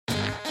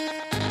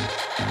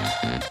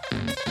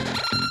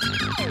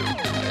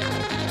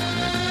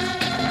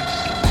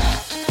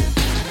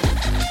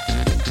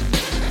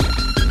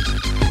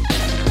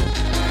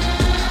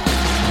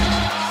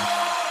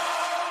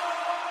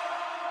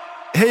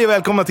Hej och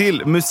välkomna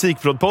till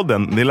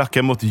Musikprodpodden. Det är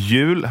lackar mot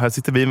jul. Här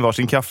sitter vi med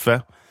varsin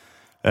kaffe.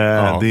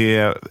 Det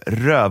är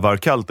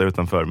rövarkallt där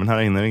utanför, men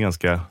här inne är det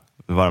ganska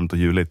varmt och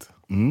juligt.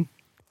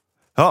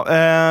 Ja,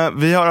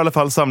 vi har i alla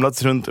fall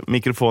samlats runt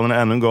mikrofonerna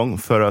ännu en gång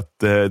för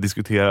att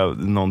diskutera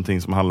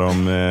någonting som handlar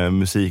om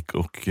musik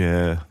och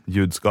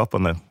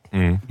ljudskapande.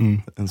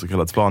 En så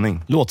kallad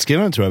spaning.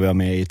 Låtskrivaren tror jag vi har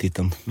med i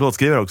titeln.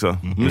 Låtskrivare också.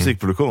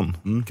 Musikproduktion.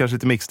 Kanske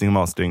lite mixning och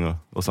mastering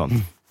och sånt.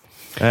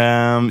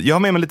 Jag har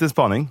med mig lite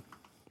spaning.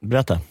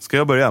 Berätta. Ska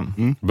jag börja?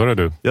 Börjar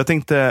du? Jag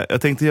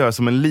tänkte göra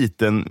som en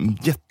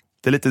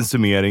jätteliten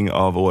summering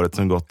av året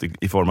som gått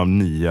i form av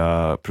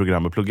nya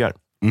program och pluggar.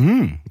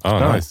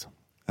 Nice.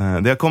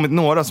 Det har kommit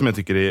några som jag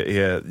tycker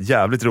är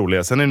jävligt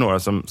roliga. Sen är det några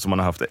som man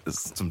har haft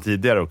som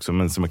tidigare också,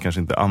 men som jag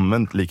kanske inte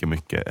använt lika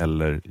mycket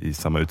eller i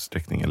samma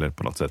utsträckning eller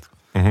på något sätt.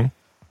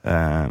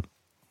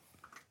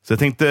 Så jag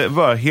tänkte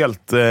bara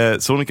helt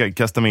sonika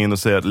kasta mig in och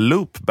säga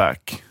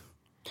Loopback.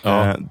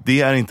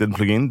 Det är inte en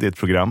plugin, det är ett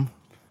program.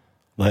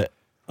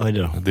 Vad är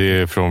det då?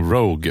 Det är från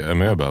Rogue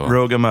Amoeba, va?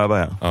 Rogue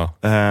Amoeba,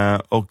 ja.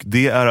 Och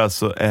det är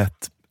alltså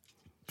ett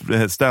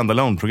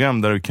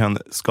standalone-program där du kan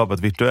skapa ett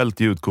virtuellt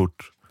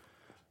ljudkort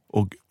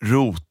och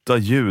rota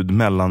ljud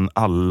mellan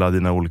alla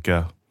dina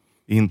olika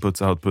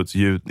inputs, outputs,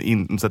 ljud.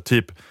 Så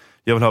typ,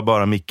 jag vill ha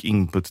bara mic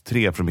input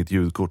 3 från mitt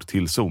ljudkort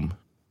till Zoom.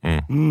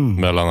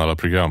 Mellan alla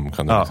program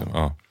kan du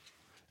liksom.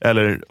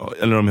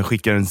 Eller om jag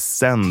skickar en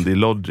sänd i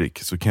Logic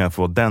så kan jag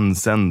få den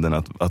sänden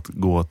att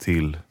gå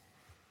till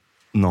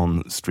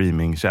någon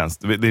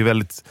streamingtjänst. Det är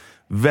väldigt,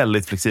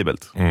 väldigt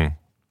flexibelt.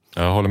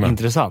 Jag håller med.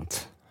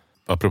 Intressant.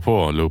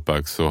 Apropå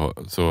Loopback så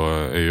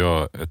är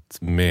jag ett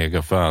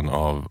mega fan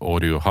av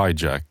Audio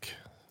Hijack.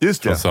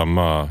 Just det. Från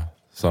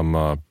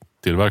samma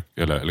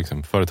eller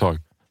liksom företag.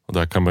 Och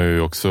där kan man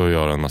ju också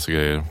göra en massa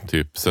grejer.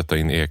 Typ sätta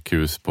in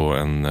EQs på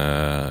en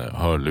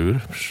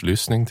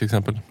hörlurslyssning till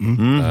exempel.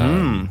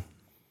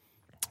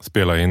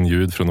 Spela in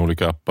ljud från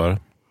olika appar.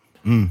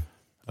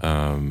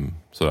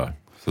 Sådär.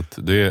 Så att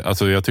det,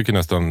 alltså jag tycker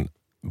nästan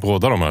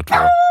båda de här två.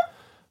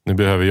 Nu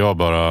behöver jag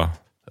bara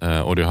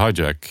Audio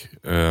Hijack.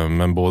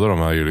 Men båda de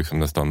här är ju liksom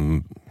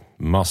nästan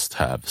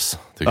must-haves,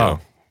 tycker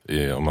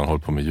jag. Om man håller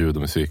på med ljud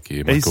och musik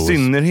i MacOS. I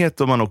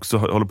synnerhet om man också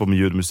håller på med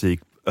ljud och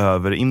musik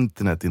över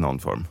internet i någon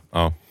form.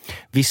 Ja.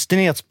 Visste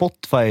ni att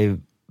Spotify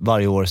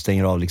varje år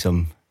stänger av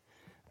liksom,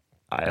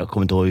 jag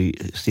kommer inte ihåg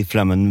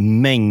siffran,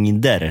 men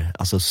mängder,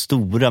 alltså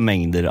stora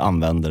mängder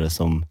användare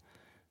som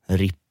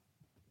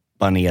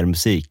rippar ner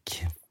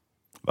musik.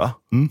 Va?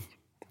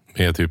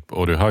 Med typ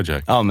Audio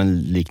Hijack? Ja,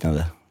 men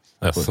liknande.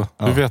 Jaså,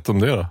 du vet om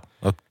det då?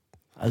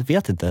 Jag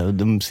vet inte,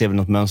 de ser väl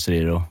något mönster i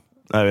det då.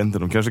 Nej, jag vet inte,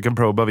 de kanske kan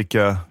proba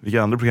vilka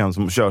andra program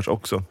som körs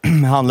också.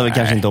 Det handlar väl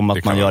kanske inte om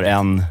att man gör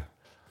en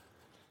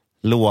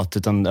låt,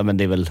 utan men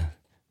det är väl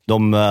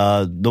de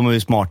är ju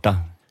smarta,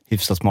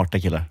 hyfsat smarta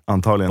killar.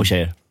 Antagligen. Och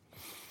tjejer.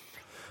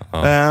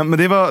 Men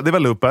det var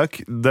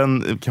Loopback.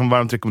 Den kan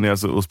varmt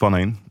rekommenderas att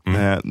spana in.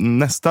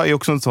 Nästa är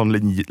också en sån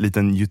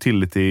liten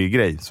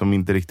utility-grej som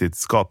inte riktigt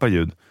skapar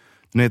ljud.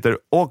 Den heter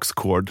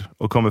Auxcord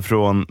och kommer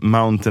från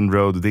Mountain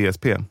Road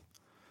DSP.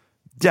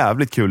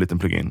 Jävligt kul liten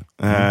plugin.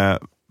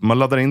 Man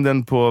laddar in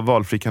den på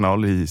valfri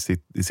kanal i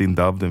sin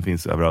DAW, den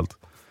finns överallt.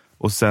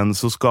 Och sen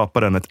så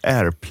skapar den en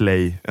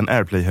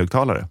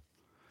Airplay-högtalare.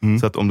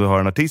 Så att om du har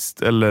en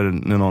artist eller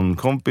någon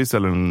kompis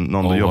eller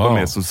någon du jobbar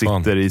med som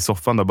sitter i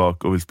soffan där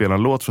bak och vill spela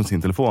en låt från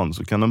sin telefon,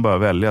 så kan de bara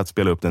välja att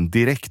spela upp den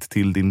direkt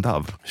till din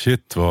DAW.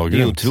 Shit, vad Det är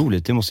grymt.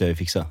 otroligt, det måste jag ju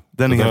fixa.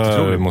 Den är helt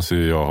otrolig. Det måste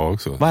ju jag ha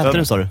också. Vad heter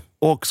den, sa du?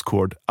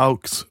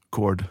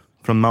 Auxcord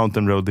från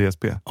Mountain Road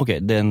DSP. Okej,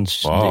 det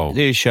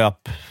är ju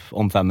köp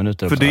om 5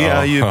 minuter. För det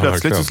är ju plötsligt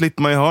verkligen. så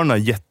slipper man ju ha den här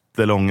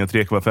jättelånga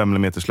 3,5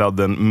 mm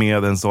sladden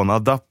med en sån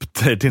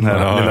adapter till den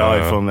här lilla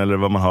iPhone eller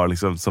vad man har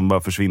liksom, som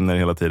bara försvinner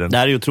hela tiden. Det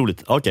här är ju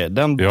otroligt. Okej,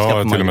 den Jag skaffar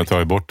har man till och med ju.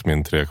 tagit bort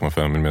min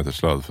 3,5 mm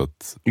sladd för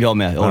att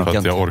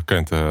jag orkar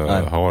inte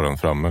ha den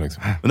framme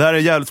liksom. Men det här är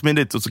jävligt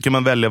smidigt, och så kan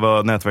man välja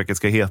vad nätverket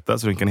ska heta,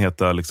 så den kan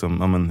heta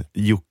liksom,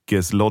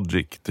 Jockes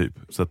Logic typ,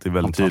 så att det är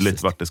väldigt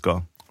tydligt vart det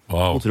ska.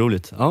 Wow.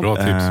 Otroligt. Ja. Bra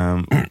tips.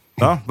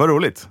 Ja, vad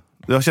roligt.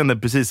 Jag kände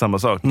precis samma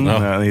sak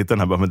när jag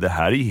hittade den här, men det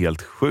här är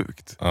helt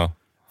sjukt. Ja.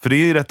 För det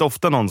är ju rätt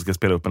ofta någon ska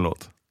spela upp en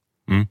låt.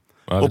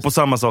 Och på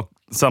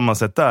samma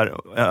sätt där,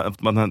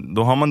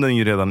 då har man den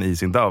ju redan i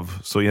sin DAW.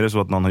 Så är det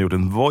så att någon har gjort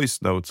en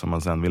voice note som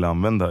man sen vill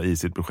använda i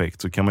sitt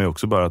projekt, så kan man ju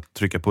också bara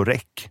trycka på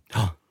rec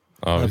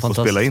och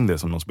spela in det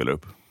som någon spelar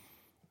upp.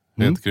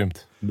 Helt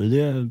grymt.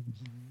 Det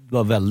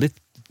var väldigt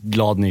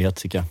glad nyhet,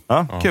 tycker jag.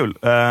 Ja, kul.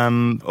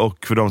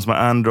 Och för de som har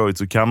Android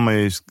så kan man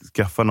ju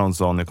skaffa någon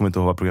sån, jag kommer inte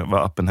ihåg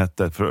vad appen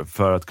hette,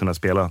 för att kunna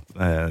spela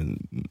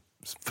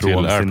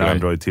från sin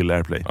Android till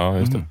Airplay. Ja,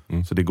 just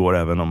det. Så det går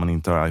även om man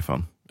inte har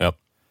iPhone. Ja.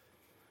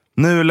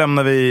 Nu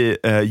lämnar vi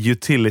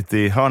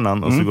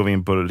utility-hörnan och så går vi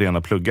in på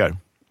rena pluggar.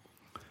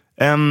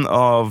 En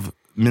av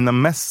mina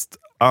mest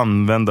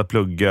använda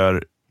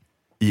pluggar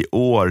i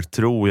år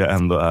tror jag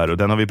ändå är, och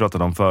den har vi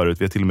pratat om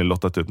förut, vi har till och med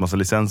lottat ut massa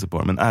licenser på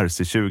den, men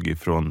RC20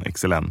 från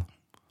XLN.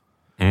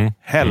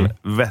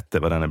 Helvete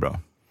vad den är bra.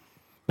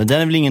 Men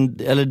den är väl ingen,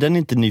 eller den är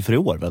inte ny för i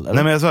år väl? Eller?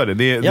 Nej men jag sa det,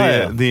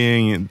 det är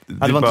ingen...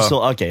 Det var inte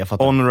så, okej, jag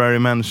fattar. Honorary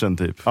mention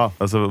typ. Ja.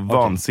 Alltså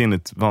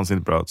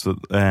vansinnigt bra. Så,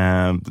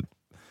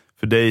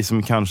 för dig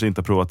som kanske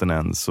inte har provat den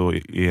än så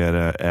är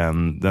det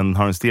den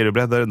har en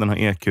stereobreddare, den har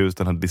EQs,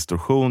 den har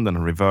distorsion, den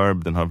har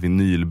reverb, den har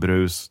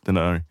vinylbrus, den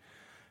har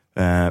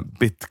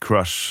bit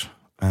crush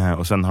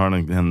och sen har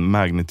den en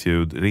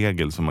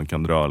magnitude-regel som man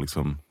kan dra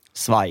liksom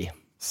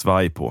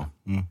svaj på.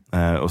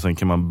 Och sen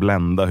kan man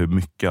blända hur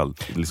mycket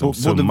allt liksom,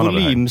 både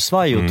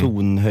volymsvaj och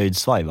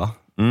tonhöjdsvaj va?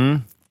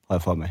 Har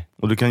jag för mig.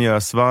 Och du kan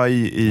göra svaj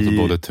i...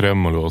 Alltså både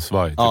tremolo och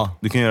svaj. Typ. Ja.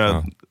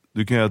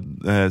 Du kan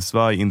göra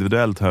svaj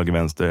individuellt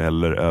höger-vänster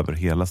eller över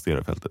hela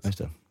stereofältet. Just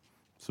det.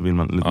 Så vill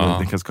man,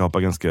 det kan skapa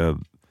ganska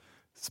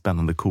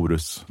spännande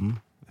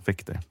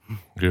chorus-effekter.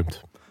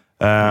 Grymt.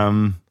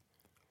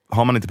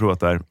 Har man inte provat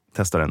där,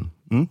 testa den.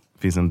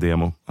 Finns en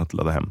demo att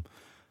ladda hem.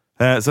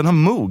 Sen har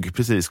Moog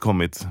precis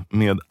kommit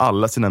med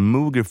alla sina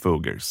Mooger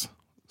Fogers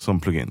som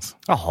plugins.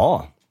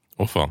 Jaha,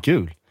 Fan.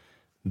 kul.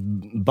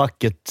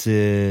 Bucket...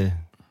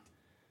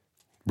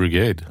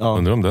 Brigade,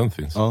 undrar om den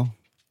finns. Ja.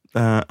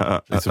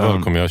 I så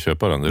fall kommer jag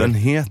köpa den direkt. Den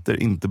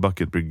heter inte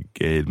Bucket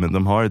Brigade, men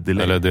de har ett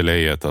delay. Eller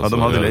delayet alltså. Ja,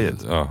 de har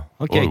delayet. Ja.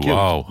 Okej, kul.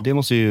 Wow. Det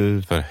måste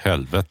ju... För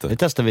helvete. Det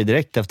testar vi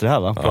direkt efter det här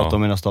va? Prata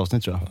om i nästa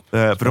avsnitt tror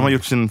jag. För de har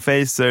gjort sin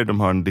phaser, de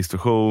har en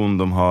distorsion,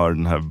 de har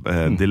den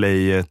här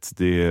delayet,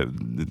 det är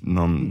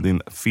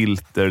en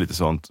filter, lite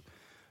sånt.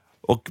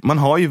 Och man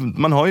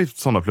har ju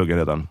sådana pluggar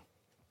redan.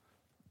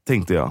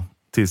 Tänkte jag.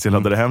 Tills jag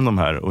laddade hem de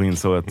här och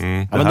insåg att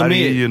det här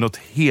är ju något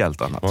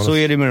helt annat. Så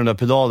är det med de där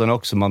pedalerna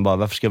också. Man bara,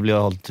 varför ska jag vilja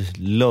ha ett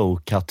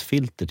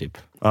low-cut-filter typ?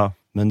 Ja.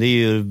 Men det är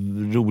ju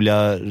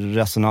roliga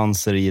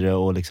resonanser i det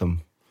och liksom...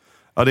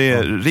 Ja, det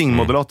är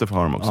ringmodulator för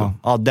dem också.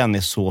 Ja, den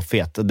är så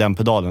fet. Den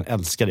pedalen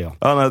älskade jag.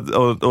 Ja,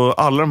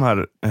 och alla de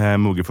här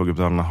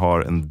Mooger-pedalerna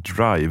har en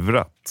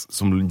drive-ratt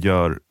som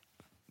gör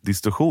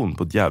distorsion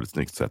på ett jävligt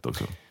snyggt sätt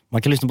också.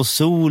 Man kan lyssna på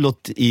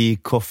solot i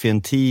Coffee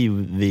and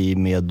TV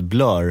med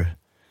Blur.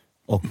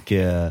 Och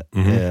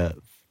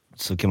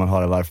så kan man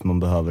höra varför man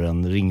behöver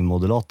en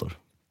ringmodulator.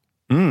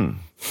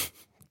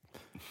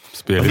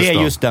 Det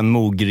är just den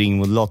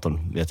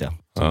Moog-ringmodulatorn, vet jag.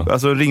 Ja.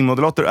 Alltså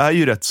ringmodulator är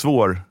ju rätt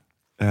svår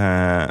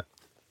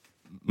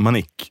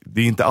manick.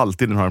 Det är inte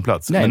alltid den har en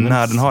plats. Nej, men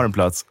när den har en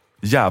plats,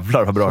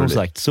 jävlar vad bra det är. Som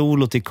sagt,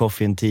 solot i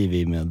Coffee and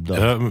TV med Blur.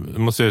 Jag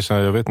måste erkänna,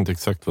 jag vet inte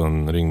exakt vad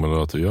en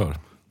ringmodulator gör.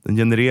 Den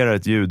genererar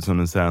ett ljud som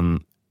den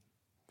sen...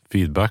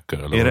 Feedbackar?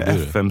 Eller är det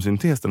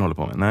FM-syntes den håller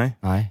på med?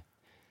 Nej,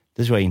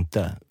 det tror jag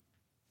inte.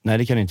 Nej,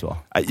 det kan det inte vara.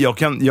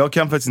 Jag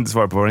kan faktiskt inte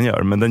svara på vad den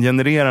gör, men den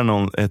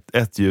genererar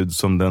ett ljud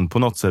som den på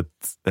något sätt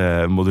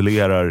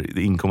modulerar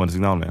det inkommande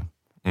signal med.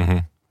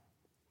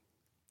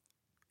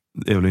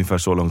 Det är väl ungefär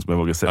så långt som jag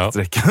vågar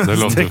sträcka.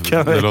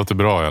 Det låter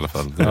bra i alla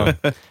fall. Ja.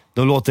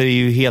 Då låter det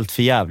ju helt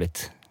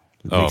förjävligt.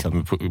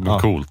 Liksom. Ja,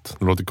 coolt.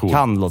 Det låter coolt.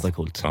 Kan låta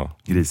coolt. Ja.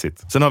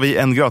 Grisigt. Sen har vi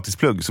en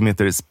gratisplugg som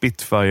heter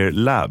Spitfire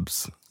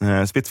Labs.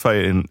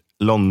 Spitfire är en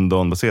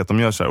London-baserat. De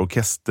gör så här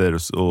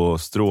orkester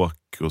och stråk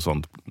och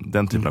sånt.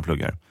 Den typen av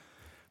pluggar.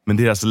 Men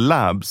deras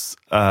labs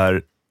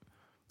är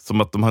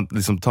som att de har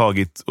liksom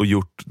tagit och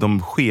gjort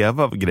de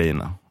skeva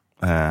grejerna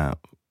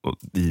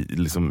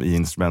i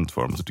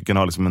instrumentform. Så du kan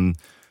ha liksom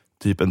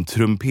en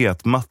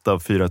trumpetmatta av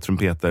 4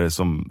 trumpetare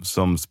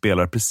som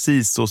spelar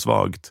precis så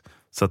svagt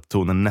så att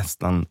tonen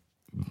nästan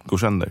går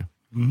sönder.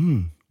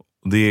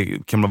 Och det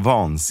kan vara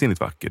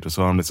vansinnigt vackert. Och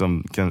så har de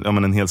liksom,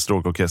 en hel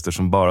stråkorkester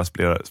som bara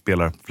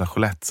spelar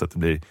flageolett så att det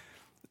blir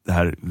det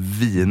här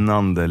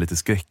vinande, lite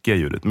skräckiga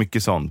ljudet.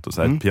 Mycket sånt. Och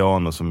så här ett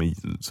piano som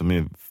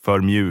är för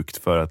mjukt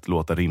för att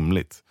låta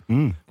rimligt.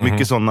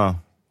 Mycket sådana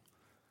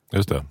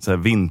just det. Så här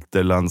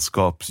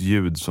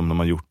vinterlandskapsljud som de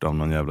har gjort av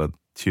någon jävla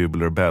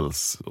Tubular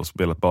Bells och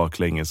spelat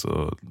baklänges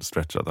och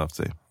stretchat haft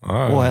sig.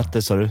 Vad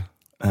hette sa du?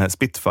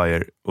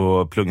 Spitfire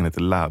och pluggen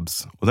heter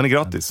Labs. Och den är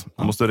gratis.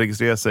 Man måste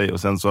registrera sig och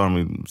sen så har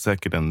de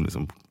säkert en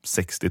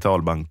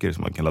 60-tal banker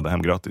som man kan ladda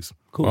hem gratis.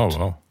 Coolt.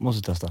 Wow.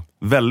 Måste testa.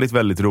 Väldigt,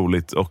 väldigt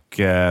roligt och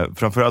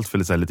framförallt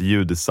för lite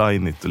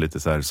ljuddesignigt och lite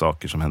så här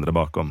saker som händer där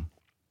bakom.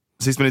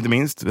 Sist men inte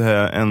minst,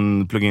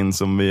 en plugin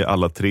som vi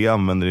alla tre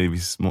använder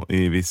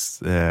i viss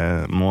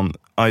mån.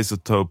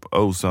 Isotope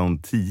Ozone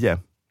 10.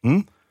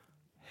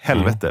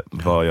 Helvete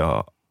vad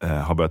jag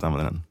har börjat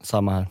använda den.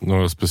 Samma här.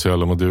 Några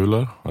speciella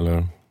moduler?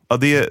 Eller? Ja,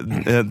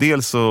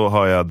 dels så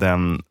har jag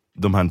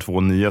de här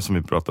 2 nya som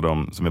vi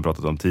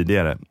pratat om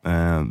tidigare.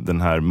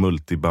 Den här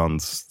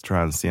multibands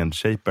transient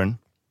shapern.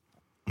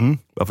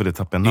 Varför det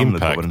tappar namnet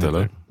Impact, på vad den heter?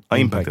 Eller? Ja,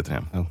 Impact heter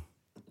den. Ja.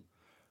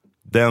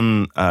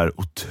 Den är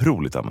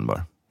otroligt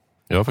användbar.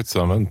 Jag har faktiskt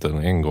använt den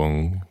en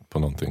gång på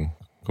någonting.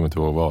 Kommer inte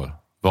ihåg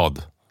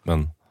vad.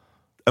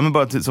 Men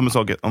bara som en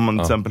sak, om man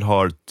till exempel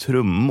har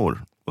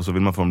trummor och så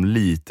vill man få dem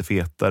lite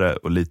fetare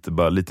och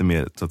lite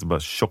mer så att det bara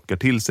tjockar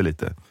till sig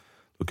lite.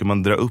 Då kan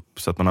man dra upp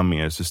så att man har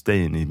mer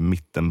sustain i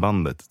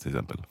mittenbandet till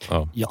exempel.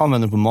 Ja. Jag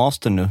använder den på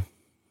master nu.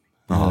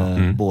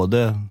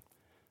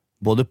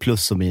 Både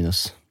plus och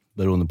minus.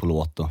 Beroende på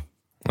låt och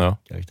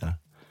karaktär.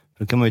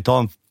 Då kan man ju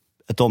ta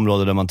ett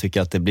område där man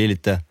tycker att det blir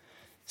lite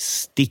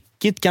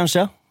stickigt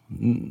kanske.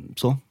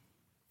 Så.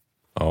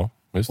 Ja,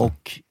 just det.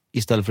 Och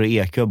istället för att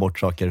EQa bort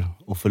saker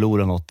och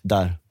förlora något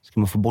där, ska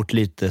man få bort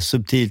lite,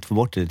 subtilt få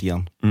bort det lite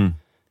grann.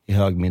 I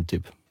hög-mid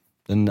typ.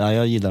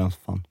 Jag gillar den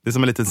fan. Det är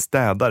som en liten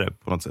städare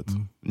på något sätt.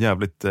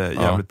 Jävligt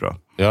bra.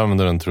 Jag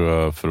använder den tror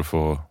jag för att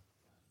få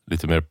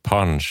lite mer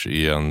punch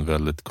i en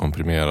väldigt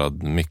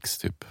komprimerad mix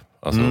typ.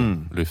 Alltså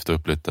lyfta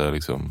upp lite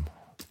liksom.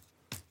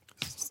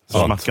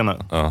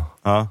 Smackarna.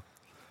 Ja,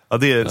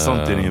 det är sånt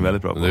är den ju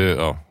väldigt bra på. Det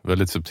är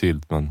väldigt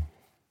subtilt men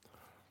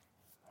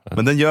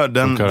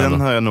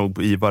den har jag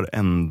nog i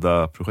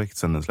varenda projekt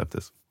sedan den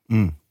släpptes.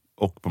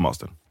 Och på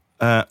mastern.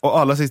 Och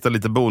allra sista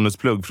lite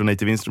bonusplugg från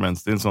Native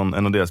Instruments. Det är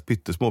en av deras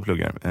pyttesmå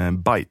pluggar.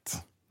 Byte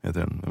heter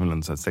den.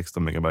 Det är en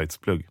 16 megabytes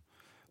plugg.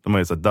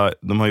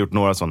 De har gjort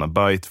några sådana.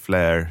 Byte,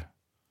 Flare,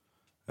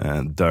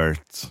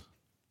 Dirt,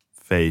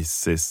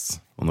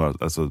 Faces och några,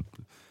 alltså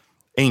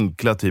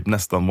enkla typ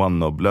nästan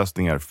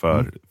one-knob-lösningar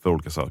för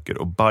olika saker.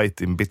 Och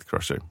Byte in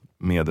Bitcrusher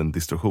med en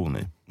distorsion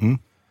i.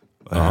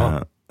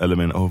 Eller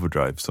med en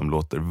overdrive som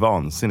låter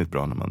vansinnigt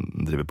bra när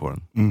man driver på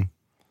den.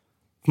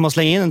 Får man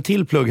slänga in en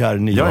till plugg här?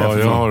 Ja,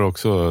 jag har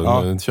också.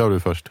 Ja. Kör du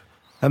först.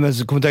 Ja, men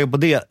så kommer jag tänka på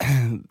det.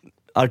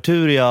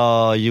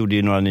 Arturia gjorde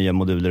ju några nya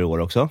moduler i år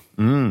också.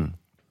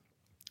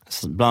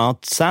 Bland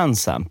annat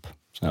Sandsamp,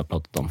 som jag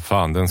pratat om.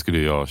 Fan, den skulle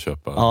jag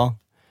köpa. Ja.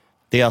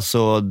 Det är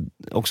alltså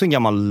också en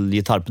gammal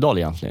gitarrpedal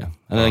egentligen.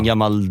 Eller en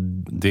gammal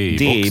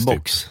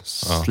DI-box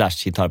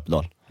slash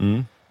gitarrpedal.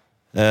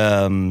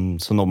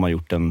 Som de har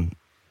gjort en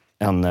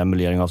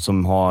emulering av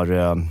som har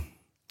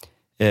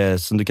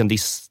som du kan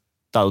dista.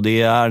 Och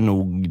det är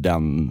nog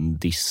den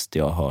dist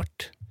jag har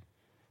hört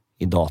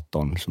i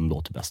datorn som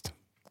låter bäst.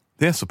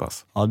 Det är så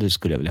pass? Ja, det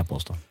skulle jag vilja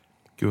påstå.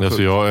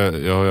 Alltså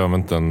jag har ju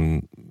använt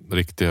den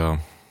riktiga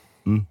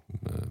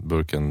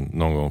burken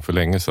någon gång för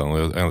länge sedan. Och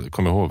jag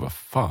kommer ihåg,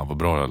 vad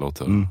bra det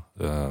låter.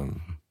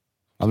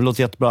 Ja, det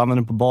låter jättebra. Jag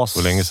använder den på bas.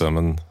 För länge sedan,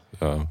 men...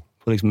 Ja.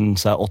 På liksom en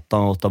så här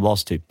 8-8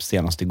 bas typ,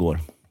 senast igår.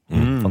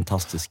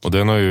 Fantastisk. Och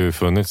den har ju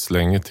funnits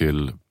länge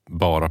till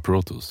bara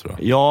Pro Tools, tror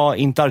jag. Ja,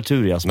 inte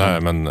Arturias.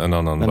 Nej, men en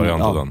annan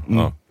variant av den.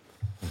 Ja.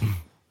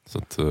 Så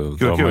att,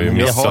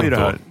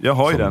 jag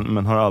har ju den,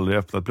 men har aldrig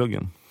öppnat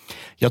pluggen.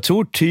 Jag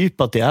tror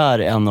typ att det är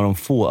en av de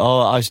få.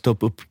 Ja,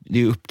 iStop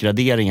det är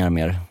uppgraderingar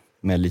mer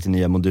med lite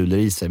nya moduler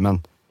i sig,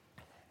 men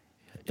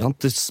jag har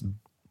inte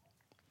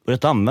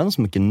börjat använda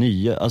så mycket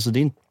nya. Alltså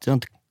det har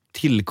inte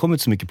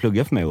tillkommit så mycket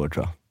pluggar för mig i år,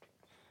 tror jag.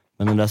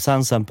 Men den där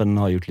Sandsampen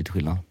har gjort lite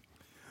skillnad.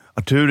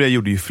 Arturia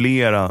gjorde ju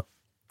flera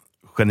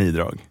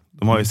genidrag.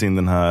 De har ju sin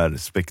den här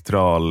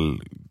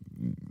spektral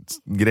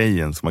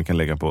grejen som man kan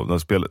lägga på. De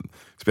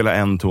spelar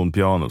en ton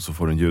piano så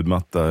får du en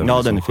ljudmatta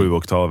liksom 7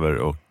 oktaver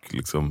och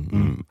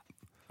liksom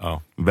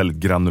väldigt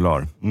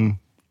granular.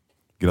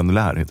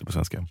 Granulär heter det på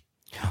svenska.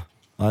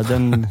 Ja,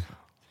 den...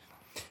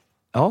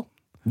 Ja,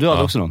 du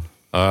hade också någon.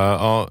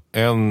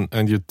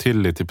 En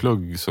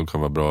utility-plugg som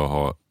kan vara bra att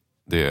ha.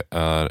 Det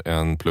är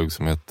en plugg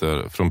som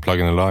heter från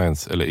Plugin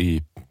Alliance, eller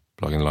i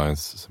Plugin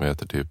Alliance, som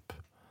heter typ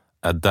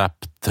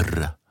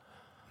Adapter.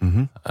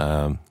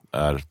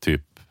 Är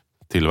typ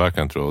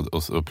tillverkaren, tror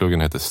jag. Och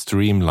pluggen heter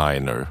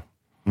Streamliner.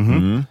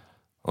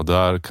 Och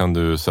där kan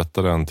du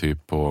sätta den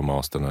typ på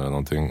mastern eller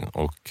någonting.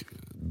 Och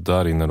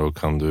där inne då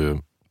kan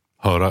du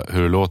höra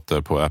hur det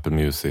låter på Apple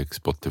Music,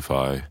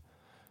 Spotify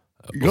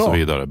och så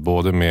vidare.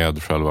 Både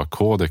med själva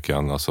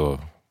kodeken, alltså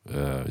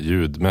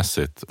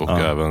ljudmässigt och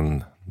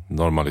även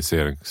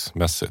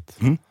normaliseringsmässigt.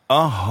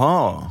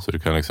 Aha. Så du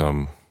kan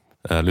liksom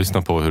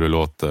lyssna på hur det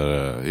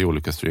låter i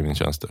olika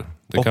streamingtjänster.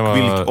 Det och, kan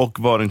vara... och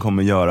vad den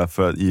kommer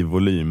göra i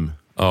volym.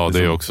 Ja, det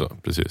är också,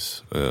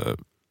 precis.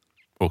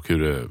 Och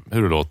hur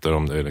det låter,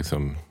 om det är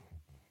liksom...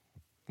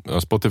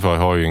 Spotify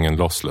har ju ingen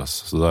lossless,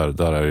 så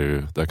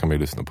där kan man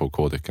ju lyssna på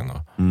kodeken.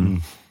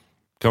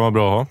 Kan vara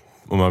bra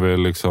om man vill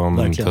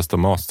liksom testa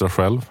mastra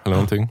själv eller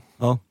någonting.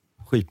 Ja,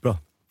 skitbra.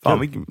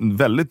 Fan,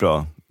 väldigt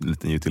bra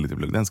liten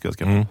utility-plugg. Den ska jag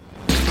skaffa.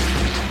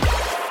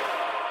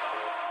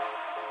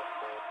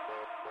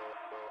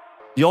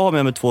 Jag har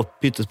med mig 2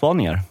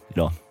 pyttespaningar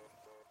idag.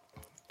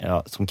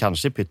 Ja, som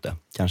kanske är pytte,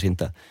 kanske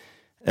inte.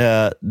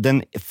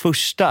 Den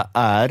första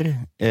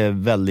är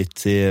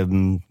väldigt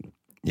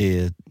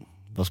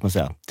vad ska man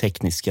säga,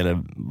 teknisk, eller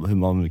hur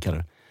man vill kalla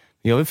det.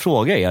 Jag vill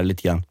fråga er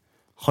lite grann.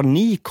 Har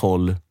ni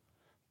koll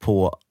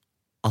på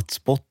att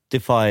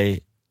Spotify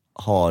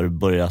har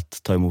börjat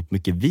ta emot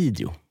mycket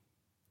video?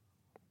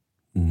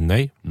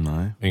 Nej,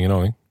 ingen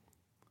aning.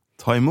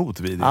 Ta emot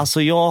video?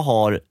 Alltså jag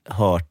har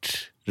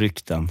hört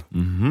rykten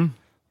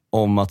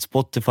om att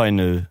Spotify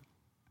nu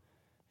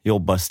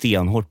jobbar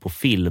stenhårt på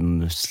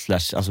film /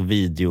 alltså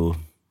video.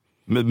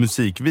 Med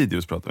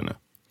musikvideos pratar vi nu?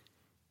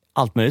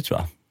 Allt möjligt, tror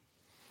jag.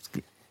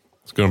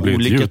 Ska de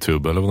bli ett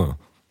YouTube eller vad?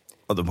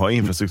 Ja, de har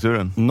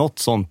infrastrukturen. Något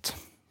sånt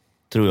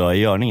tror jag är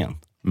görningen.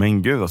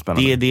 Men gud vad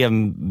spännande.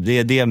 Det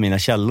är det mina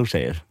källor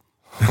säger.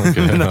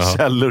 Mina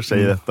källor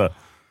säger detta.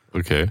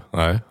 Okej,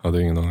 nej, jag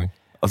hade ingen aning.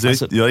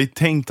 Alltså, jag har ju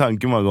tänkt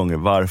tanken många gånger,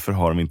 varför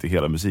har de inte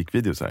hela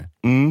musikvideos här?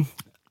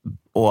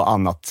 Och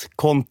annat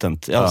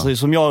content. Alltså,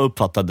 som jag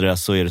uppfattade det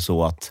så är det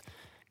så att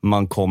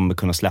man kommer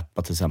kunna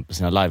släppa till exempel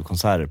sina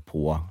livekonserter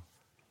på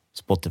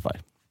Spotify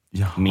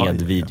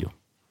med video.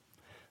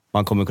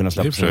 Man kommer kunna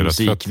släppa sina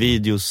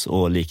musikvideos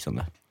och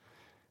liknande.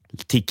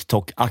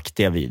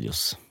 TikTok-aktiga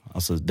videos.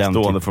 Alltså den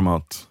stående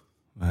format.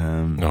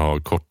 Ja,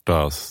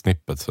 korta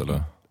snippets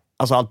eller?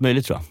 Alltså allt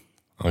möjligt tror jag.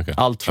 Okay.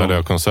 Allt från...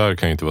 Eller konsert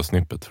kan ju inte vara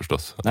snippet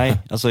förstås.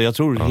 Nej, alltså jag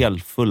tror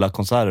helt fulla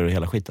konserter och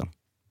hela skiten.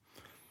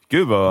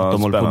 Gud vad de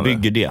spännande. håller på och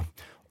bygger det.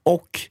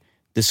 Och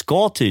det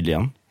ska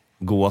tydligen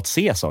gå att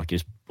se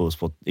saker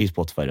i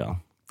Spotify redan.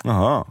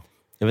 Jaha.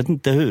 Jag vet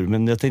inte hur,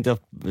 men jag tänkte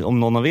att om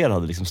någon av er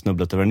hade liksom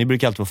snubblat över. Ni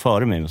brukar alltid vara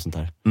före mig med sånt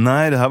här.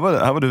 Nej, här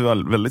var du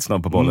väldigt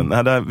snabb på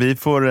bollen. Vi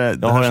får,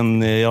 jag har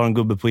en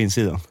gubbe på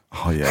insidan.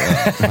 Oh,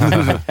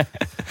 yeah.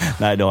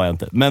 Nej, det har jag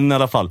inte. Men i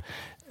alla fall,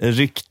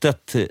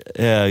 ryktet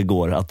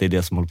går att det är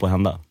det som håller på att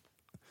hända.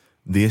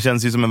 Det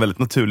känns ju som en väldigt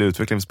naturlig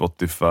utveckling för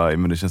Spotify,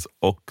 men det känns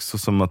också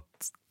som att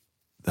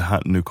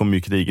nu kommer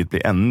ju kriget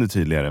bli ännu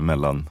tydligare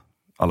mellan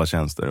alla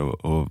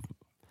tjänster. Och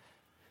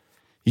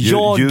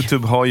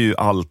YouTube har ju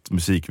allt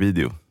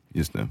musikvideo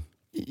just nu.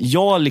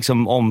 Jag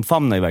liksom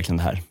omfamnar ju verkligen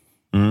det här,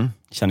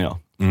 känner jag.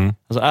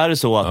 Alltså är det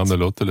så att det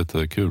låter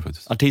lite kul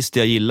faktiskt. Artister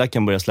jag gillar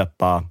kan börja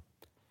släppa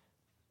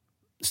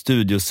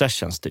studio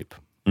sessions typ,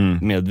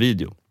 med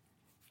video.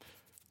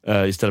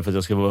 Istället för att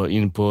jag ska vara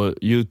in på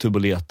YouTube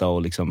och leta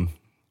och liksom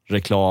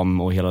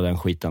reklam och hela den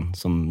skiten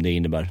som det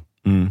innebär.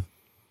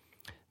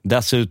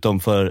 Dessutom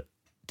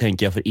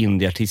tänker jag för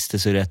indieartister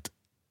så är det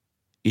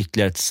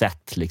ytterligare ett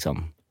sätt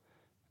liksom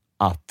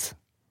att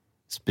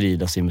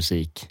sprida sin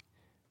musik.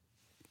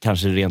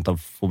 Kanske rent av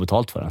få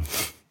betalt för den.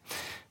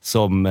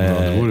 Som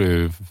det vore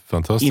ju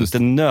fantastiskt. Inte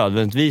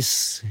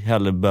nödvändigtvis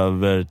heller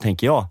behöver,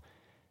 tänker jag,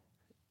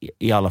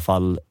 i alla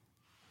fall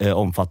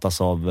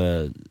omfattas av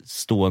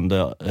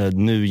stående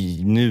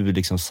nu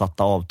liksom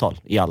satta avtal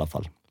i alla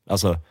fall.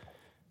 Alltså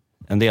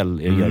en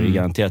del gör det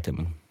garanterat det,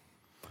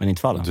 men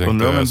inte för alla. Du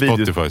tänkte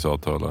Spotifys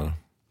avtal eller?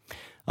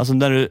 Alltså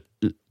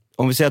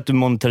om vi säger att du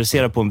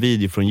monetariserar på en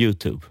video från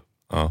YouTube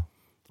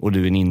och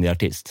du är en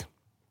indieartist,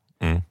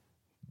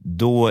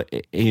 då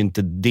är ju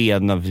inte det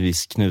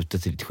nödvändigtvis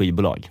knutet till ett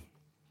skivbolag.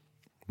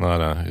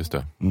 Nej, just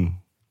det.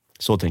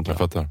 Så tänker jag.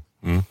 Fattar.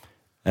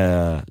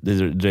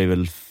 Det dröjer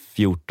väl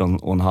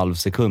 14,5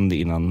 sekunder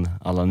innan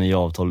alla nya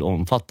avtal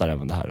omfattar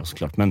även det här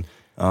såklart. Men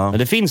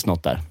det finns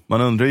något där.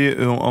 Man undrar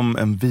ju om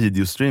en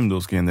videostream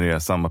då ska generera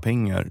samma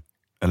pengar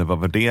eller vad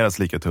värderas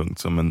lika tungt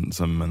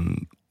som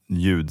en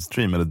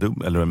ljudstream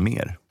eller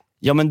mer.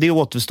 Ja, men det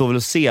återstår väl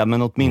att se,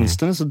 men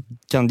åtminstone så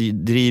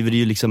driver det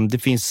ju liksom, det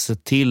finns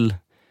till,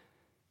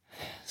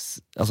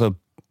 alltså jag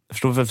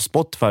förstår varför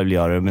Spotify vill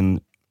göra det, men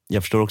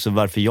jag förstår också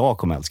varför jag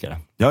kommer älska det.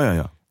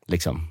 Ja.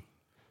 Liksom.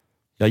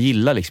 Jag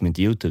gillar liksom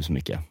inte YouTube så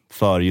mycket.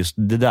 För just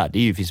det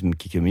där, finns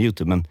mycket kul med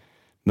YouTube,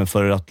 men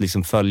för att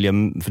liksom följa,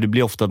 för det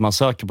blir ofta att man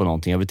söker på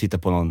någonting, jag vill titta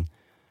på någon,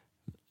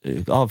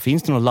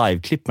 finns det någon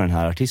liveklipp med den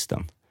här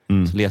artisten?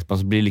 Så letar man,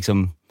 så blir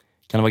liksom,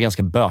 kan det vara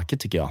ganska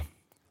bökigt tycker jag.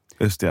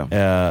 Just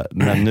det.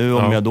 Men nu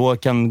om jag då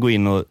kan gå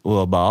in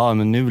och bara,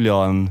 men nu vill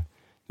jag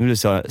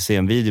se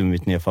en video med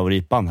mitt nya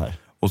favoritband här.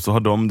 Och så har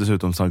de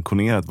dessutom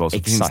sanktionerat vad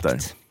som finns där.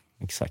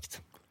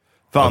 Exakt.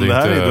 Fan, det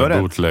här är inte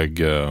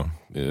bootleg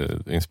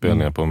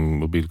inspelningar på en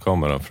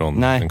mobilkamera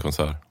från en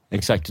konsert.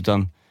 Exakt,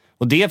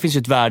 och det finns ju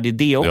ett värde i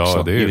det också.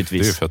 Ja, det är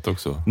givetvis. fett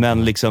också.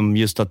 Men liksom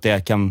just att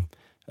det kan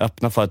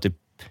öppna för att det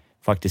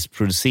faktiskt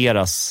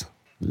produceras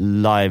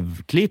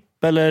liveklipp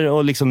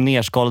och liksom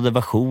nerskalade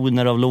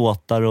versioner av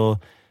låtar och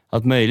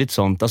allt möjligt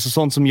sånt. Alltså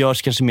sånt som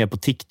görs kanske mer på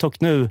TikTok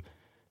nu.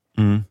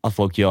 Att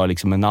folk gör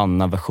liksom en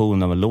annan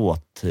version av en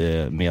låt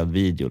med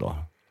video då.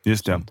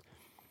 Just det.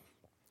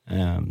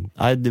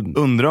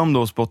 Undrar om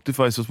då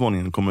Spotify så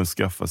småningom kommer att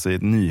skaffa sig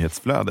ett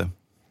nyhetsflöde.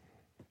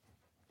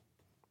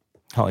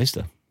 Ja, just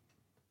det.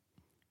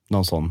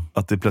 Någon sån.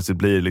 Att det plötsligt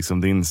blir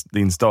liksom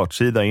din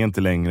startsida är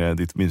inte längre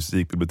ditt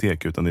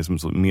musikbibliotek, utan det är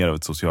som mer av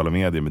ett sociala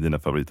medier med dina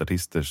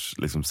favoritartisters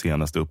liksom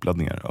senaste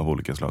uppladdningar av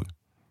olika slag.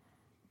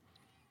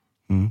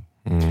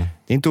 Det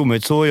är inte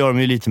omöjligt. Så gör de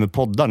ju lite med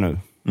poddar nu.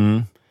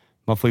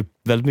 Man får ju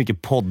väldigt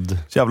mycket podd.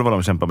 Jävlar vad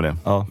de kämpar med det.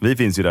 Ja. Vi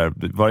finns ju där.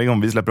 Varje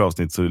gång vi släpper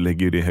avsnitt så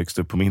lägger ju det högst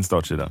upp på min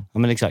startsida. Ja,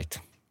 men exakt.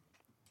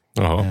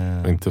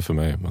 Jaha, inte för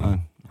mig.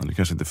 Men... Du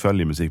kanske inte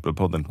följer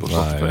Musikbladpodden på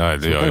Spotify. Nej,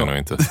 det gör jag nog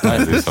inte. Det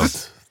är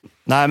sant.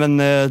 Nej, men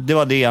det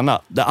var det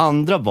ena. Det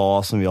andra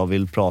var, som jag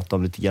vill prata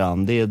om lite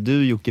grann, det är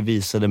du, Jocke,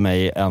 visade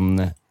mig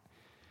en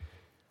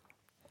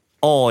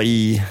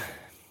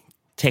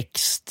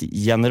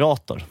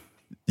AI-textgenerator.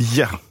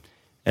 Ja.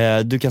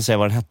 Du kan säga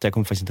vad den hette, jag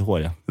kommer faktiskt inte ihåg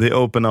det. Det är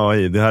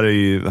OpenAI. Det här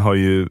har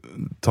ju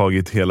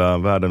tagit hela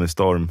världen i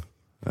storm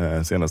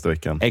senaste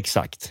veckan.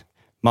 Exakt.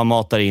 Man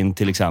matar in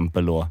till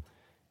exempel då,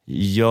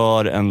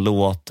 gör en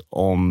låt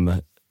om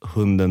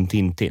hunden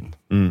Tintin.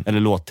 Eller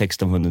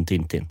låttext om hunden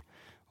Tintin.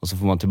 Och så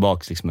får man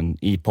tillbaka liksom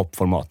i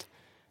popformat.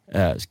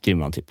 Skriver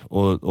man typ.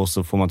 Och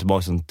så får man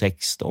tillbaka en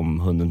text om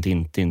hunden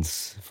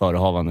Tintins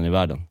förehavanden i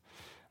världen.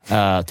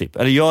 Typ.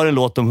 Eller gör en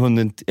låt om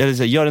hunden, eller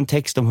gör en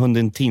text om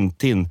hunden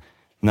Tintin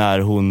när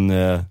hon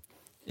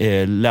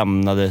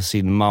lämnade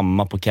sin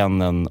mamma på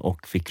Kennen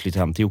och fick flytta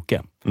hem till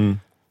Jocke.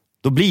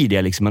 då blir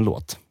det liksom en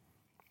låt.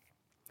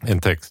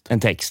 En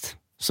text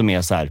som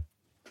är så här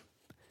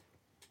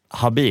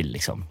habil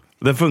liksom.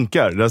 Den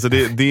funkar. Alltså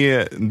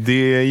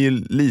det är ju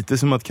lite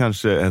som att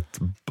kanske ett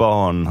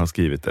barn har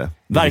skrivit det.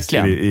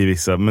 Verkligen. I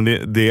vissa. Men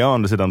det är å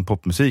andra sidan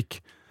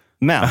popmusik.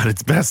 Men Är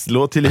ett bäst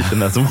låt till liten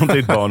där som om det är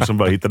ett barn som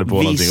bara hittade på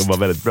någonting och var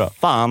väldigt bra.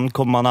 fan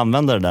kommer man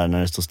använda det där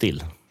när det står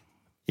still?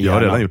 Jag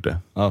har redan gjort det.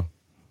 Ja.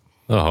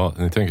 Jaha,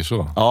 ni tänker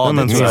så? Ja,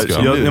 men det så här,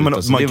 absolut. ja, men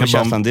Alltså, man det var kan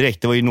känslan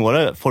direkt. Det var ju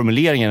några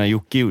formuleringar när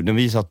Jocke gjorde, när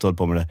vi satt och höll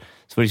på med det.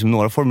 Så var det liksom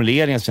några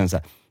formuleringar som kändes så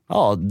här,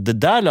 ja, det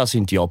där löser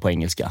inte jag på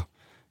engelska.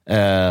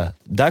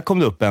 Där kom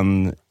det upp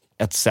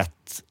ett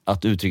sätt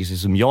att uttrycka sig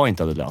som jag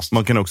inte hade löst.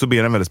 Man kan också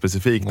be den väldigt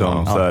specifikt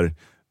om så här,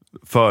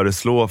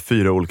 föreslå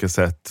 4 olika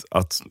sätt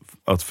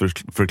att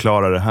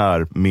förklara det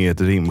här med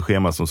ett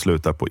rimschema som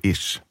slutar på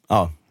ish.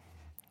 Ja.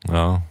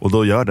 Och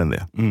då gör den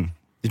det.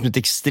 Det är som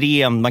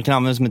ett man kan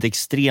använda det som ett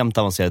extremt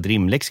avancerat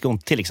rimlexikon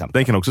till exempel.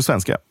 Den kan också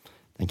svenska.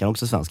 Den kan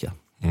också svenska.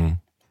 Mm.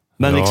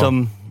 Men Ja.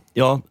 liksom,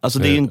 alltså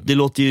det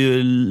låter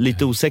ju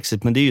lite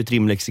osexigt, men det är ju ett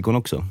rimlexikon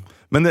också.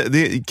 Men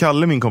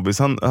Kalle, min kompis,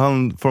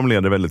 han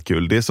formulerade väldigt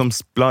kul. Det är som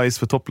splice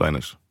för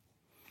topliners.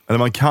 Eller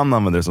man kan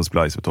använda det som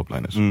splice för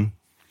topliners.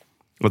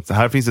 Och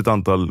här finns ett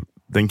antal,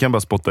 den kan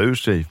bara spotta ur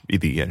sig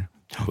idéer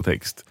på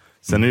text.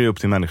 Sen är det upp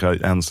till människa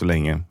än så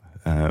länge.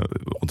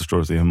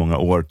 Återstår att se hur många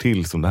år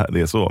till som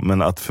det är så.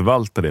 Men att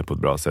förvalta det på ett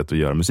bra sätt och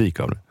göra musik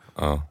av det.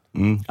 Ja.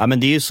 Ja, men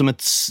det är ju som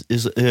ett,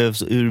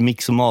 ur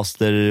mix och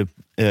master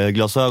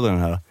glasögonen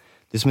här.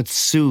 Det är som ett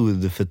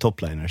soothe för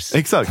topliners.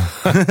 Exakt.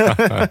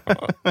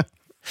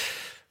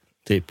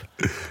 Typ.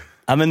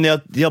 Ja, men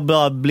jag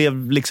bara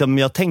blev liksom,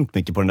 jag har tänkt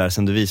mycket på den där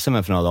sen du visade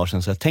mig för några dagar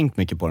sedan, så jag har tänkt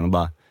mycket på den och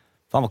bara,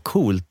 fan vad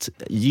coolt.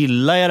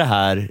 Gillar jag det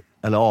här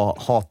eller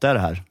hatar jag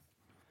det här?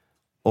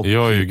 Och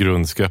Jag är ju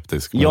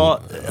grundskeptisk. Ja,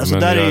 alltså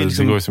där är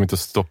liksom, det går ju som inte att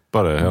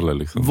stoppa det heller.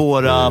 Liksom.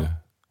 Våra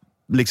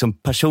liksom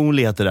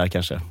personligheter där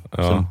kanske.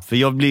 Ja. För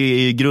jag blir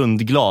ju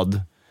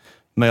grundglad.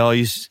 Men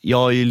jag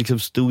har ju liksom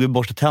stod och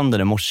borstat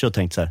tänderna i morse och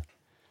tänkt så här,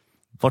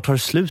 vart tar det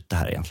slut det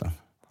här egentligen?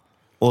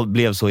 Och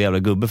blev så jävla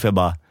gubbe för jag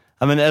bara,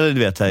 ja men eller du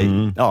vet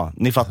här, ja,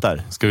 ni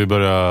fattar. Ska vi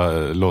börja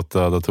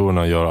låta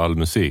datorerna göra all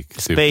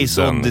musik?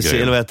 Space Odyssey,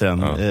 eller vad heter den?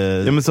 Ja.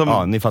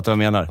 Ja, ni fattar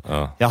vad jag menar.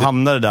 Ja. Jag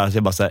hamnade där så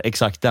jag bara så här,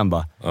 exakt den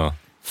bara. Ja.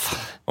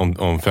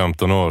 Om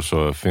 15 år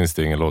så finns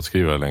det ingen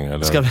låtskrivare längre.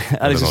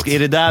 Eller, är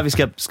det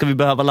där ska vi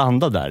behöva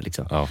landa där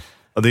liksom? Ja.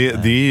 Ja,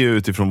 det är ju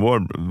utifrån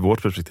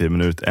vårt perspektiv,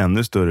 men ur ett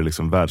ännu större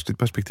liksom, världsligt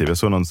perspektiv. Jag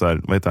såg någon så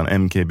här, vad heter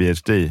han,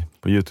 MKBHD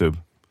på YouTube.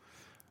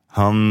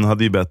 Han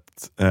hade ju bett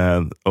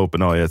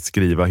OpenAI att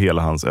skriva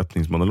hela hans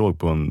öppningsmonolog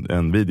på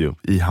en video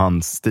i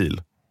hans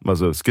stil.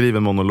 Alltså skriv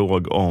en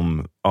monolog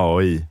om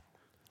AI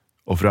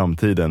och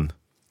framtiden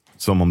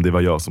som om det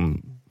var jag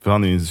som, för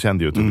han är ju en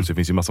känd YouTube, så det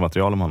finns ju massa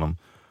material om honom.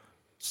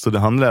 Så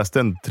han läste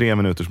en 3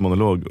 minuters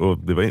monolog och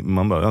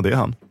man bara, ja det är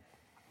han.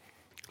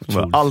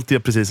 Allt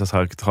jag precis har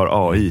sagt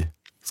har AI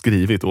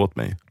skrivit åt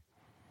mig.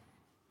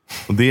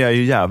 Och det är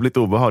ju jävligt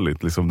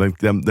obehagligt. Liksom.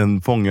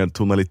 Den fångar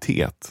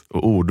tonalitet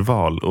och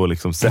ordval och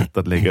liksom sätt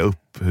att lägga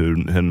upp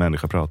hur en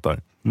människa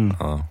pratar.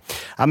 Ja,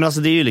 men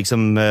alltså det är ju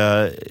liksom,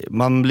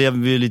 man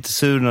blev ju lite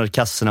sur när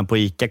kassorna på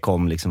Ica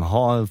kom. Liksom,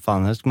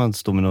 fan, här ska man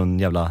stå med någon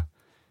jävla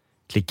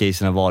klicka i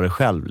sina varor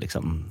själv.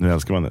 Liksom. Nu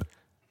älskar man det.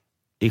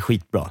 Det är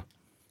skitbra.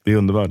 Det är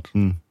underbart.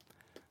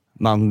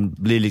 Man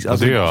blir liksom,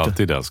 alltså, det har jag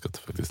alltid älskat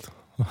faktiskt.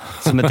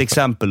 Som ett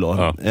exempel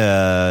då.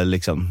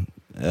 Liksom,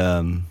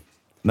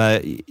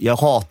 men jag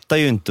hatar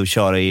ju inte att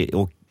köra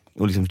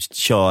och liksom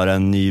köra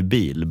en ny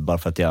bil bara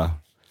för att jag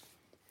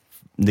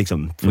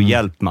liksom får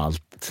hjälp med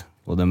allt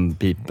och den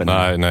pipen.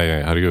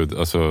 Nej, herregud.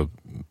 Alltså,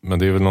 men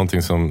det är väl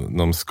någonting som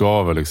de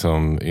skaver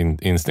liksom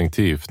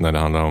instinktivt när det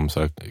handlar om så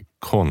här,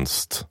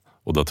 konst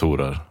och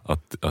datorer.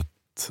 Att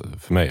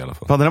för mig i alla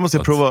fall. Fan, det här måste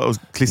jag prova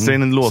att klistra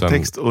in en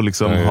låttext och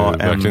liksom ha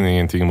verkligen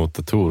ingenting emot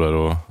datorer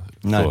och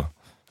så.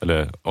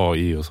 Eller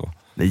AI och så.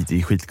 Nej, det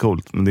är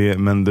skitcoolt.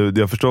 Men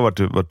jag förstår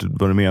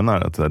vad du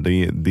menar. Att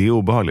det är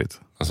obehagligt.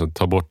 Alltså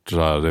ta bort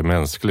det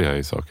mänskliga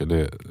i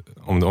saker.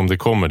 Om det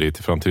kommer dit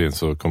i framtiden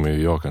så kommer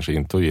ju jag kanske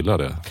inte att gilla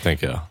det,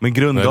 tänker jag. Men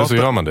grunddata... Eller så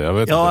gör man det, jag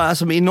vet inte.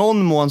 Alltså i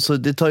någon mån så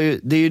det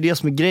är ju det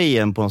som är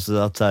grejen på något sätt.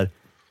 Att så här,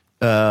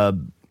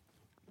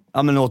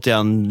 ja men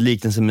återigen,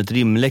 liknelsen med ett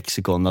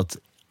rimlexikon.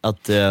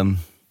 Att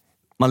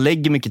man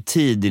lägger mycket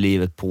tid i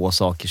livet på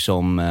saker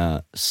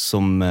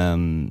som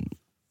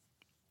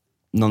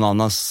någon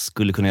annan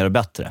skulle kunna göra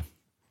bättre.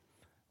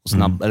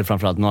 Och eller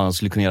framförallt någon annan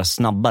skulle kunna göra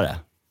snabbare.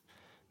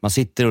 Man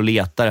sitter och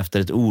letar efter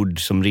ett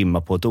ord som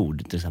rimmar på ett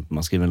ord. Till exempel,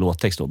 man skriver en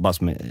låttext då, bara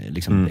som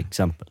liksom ett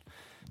exempel.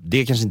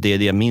 Det kanske inte är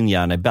det min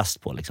hjärna är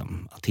bäst på,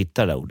 liksom, att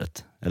hitta det där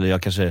ordet. Eller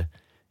jag kanske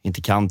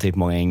inte kan typ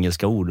många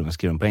engelska ord om jag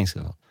skriver dem på engelska.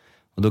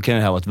 Och då kan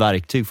det här vara ett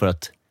verktyg för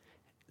att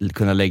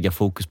kunna lägga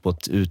fokus på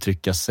att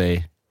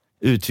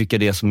uttrycka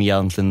det som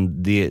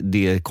egentligen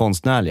det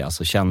konstnärliga,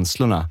 alltså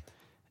känslorna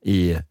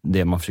i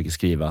det man försöker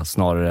skriva,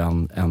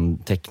 snarare än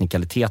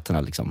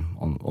teknikaliteterna liksom,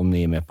 om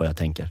ni är med på vad jag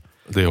tänker.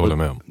 Det håller jag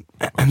med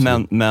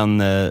om.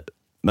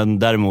 Men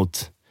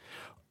däremot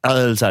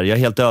så här, jag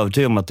är helt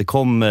övertygad om att det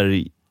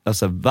kommer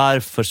alltså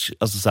varför,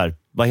 alltså så här,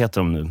 vad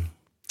heter de nu?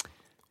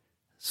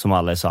 Som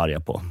alla är så arga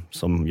på,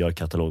 som gör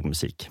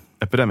katalogmusik.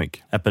 Epidemic.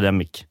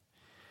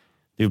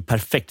 Det är ju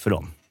perfekt för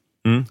dem.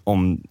 Mm.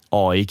 Om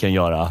AI kan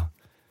göra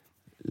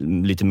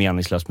lite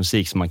meningslös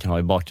musik som man kan ha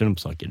i bakgrunden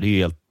på saker. Det är ju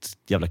helt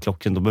jävla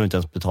klockan. Då behöver inte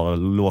ens betala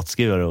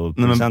låtskrivare och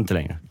producenter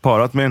längre.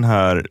 Parat med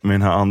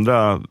den här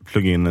andra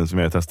pluginen som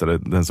jag testade,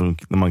 den som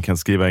när man kan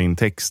skriva in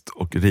text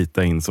och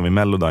rita in som i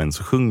Melodyne,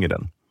 så sjunger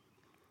den.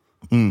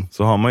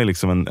 Så har man ju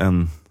liksom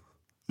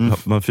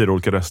man har 4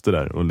 olika röster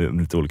där och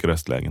lite olika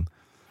röstlägen.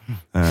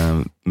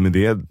 Med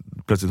det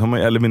plötsligt har man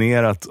ju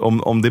eliminerat,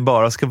 om det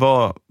bara ska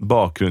vara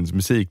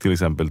bakgrundsmusik till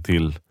exempel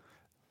till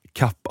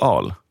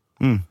Kappal.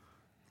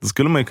 Då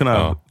skulle man ju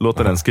kunna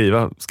låta den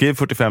skriv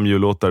 45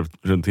 jullåtar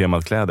runt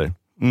temat kläder.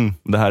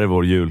 Det här är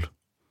vår jul.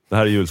 Det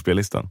här är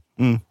julspellistan.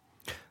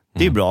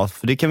 Det är bra,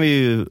 för det kan vi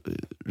ju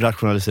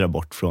rationalisera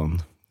bort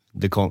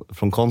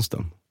från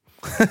konsten.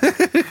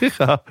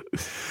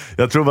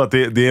 Jag tror att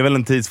det är väl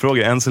en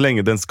tidsfråga. Än så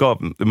länge,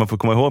 man får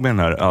komma ihåg med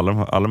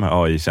alla de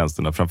här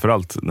AI-tjänsterna,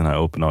 framförallt den här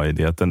OpenAI,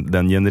 det är att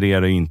den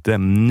genererar ju inte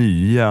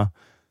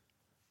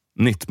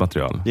nytt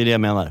material. Det är det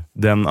jag menar.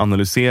 Den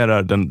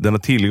analyserar, den har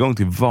tillgång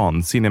till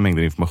vansinniga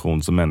mängder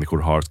information som människor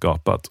har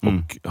skapat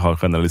och har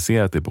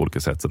generaliserat det på olika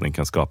sätt så att den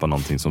kan skapa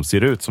någonting som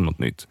ser ut som något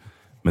nytt.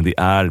 Men det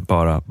är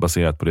bara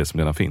baserat på det som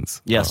redan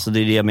finns. Så det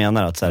är det jag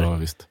menar, att så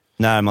här,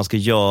 när man ska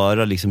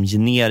göra liksom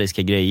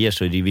generiska grejer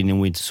så är det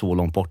nog inte så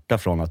långt borta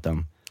från att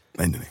den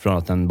från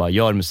att den bara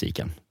gör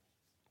musiken.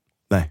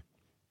 Nej.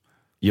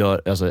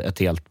 Gör alltså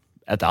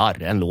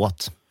en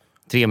låt.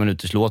 3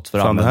 minuters låt för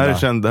att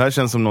använda. Det här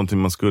känns som någonting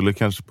man skulle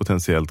kanske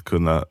potentiellt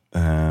kunna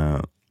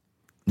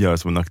göra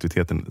som en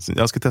aktivitet.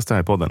 Jag ska testa det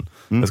här i podden.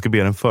 Jag ska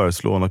be den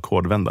föreslå en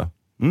ackordvända.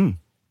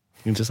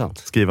 Intressant.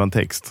 Skriva en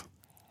text.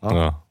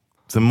 Ja.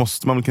 Sen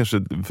måste man väl kanske,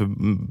 för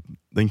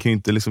den kan ju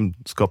inte liksom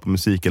skapa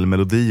musik eller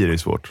melodier, är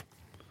svårt.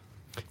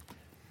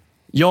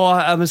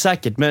 Ja, men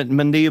säkert.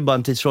 Men det är ju bara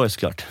en tidsfråga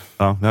såklart.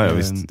 Ja,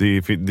 visst.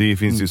 Det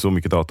finns ju så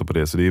mycket data på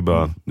det, så det är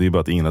bara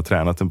att ingen har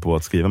tränat den på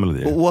att skriva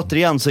melodier. Och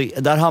återigen, så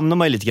där hamnar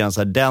man ju lite grann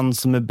så här, den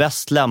som är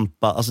bäst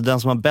lämpad, alltså den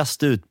som har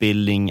bäst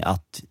utbildning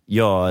att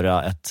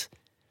göra ett,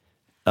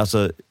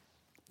 så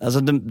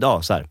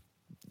här.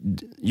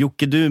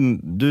 Jocke,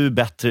 du är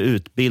bättre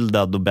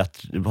utbildad och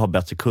har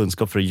bättre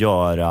kunskap för att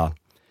göra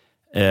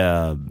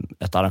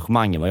ett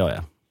arrangemang än vad jag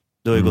är.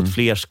 Du har ju gått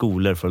fler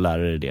skolor för att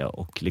lära dig det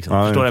och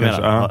liksom, förstår jag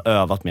menar, har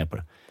övat mer på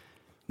det.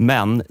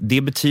 Men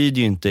det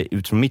betyder ju inte,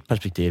 utifrån mitt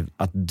perspektiv,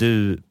 att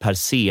du per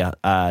se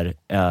är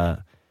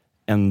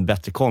en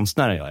bättre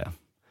konstnär än jag är.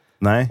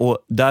 Nej. Och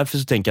därför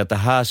så tänker jag att det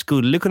här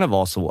skulle kunna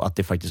vara så att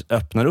det faktiskt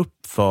öppnar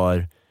upp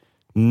för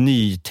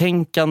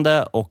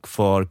nytänkande och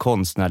för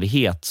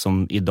konstnärlighet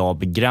som idag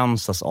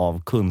begränsas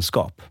av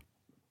kunskap.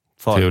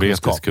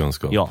 Teoretisk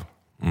kunskap. Ja.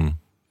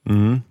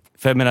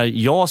 För jag menar,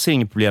 jag ser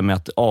inget problem med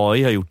att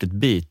AI har gjort ett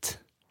beat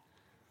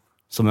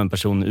som en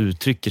person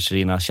uttrycker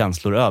sina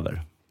känslor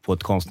över på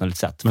ett konstnärligt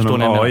sätt. Men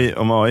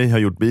om AI har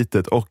gjort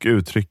beatet och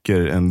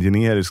uttrycker en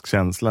generisk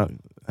känsla,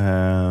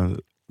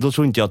 då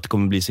tror inte jag att det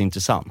kommer bli så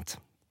intressant.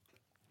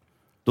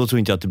 Då tror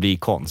inte jag att det blir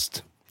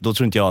konst. Då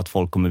tror inte jag att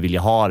folk kommer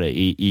vilja ha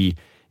det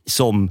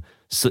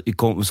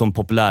som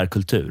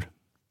populärkultur.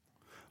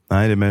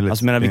 Nej, det är möjligt.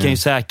 Alltså, vi kan ju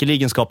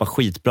säkerligen skapa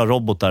skitbra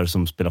robotar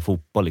som spelar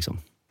fotboll liksom,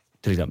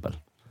 till exempel.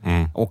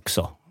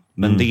 Också.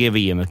 Men det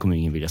VM kommer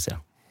ingen vilja se.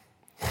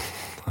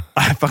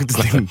 Nej,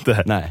 faktiskt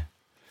inte. Nej.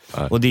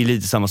 Och det är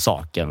lite samma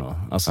sak.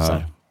 Alltså, så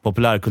här,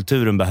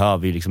 populärkulturen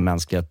behöver ju liksom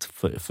mänsklighet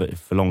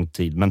för lång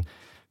tid.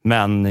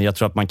 Men jag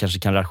tror att man kanske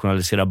kan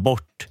rationalisera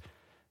bort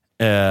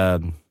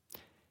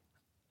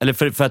eller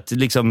för att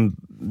liksom,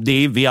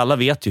 vi alla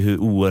vet ju hur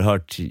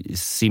oerhört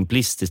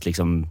simplistiskt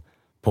liksom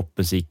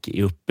popmusik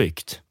är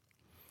uppbyggt.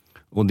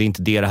 Och det är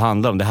inte det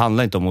handlar om. Det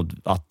handlar inte om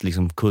att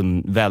liksom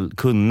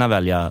kunna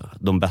välja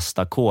de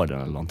bästa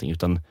ackorden eller någonting,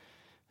 utan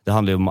det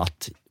handlar om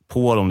att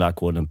på de där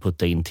ackorden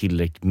putta in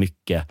tillräckligt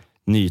mycket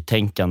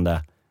nytänkande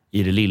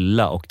i det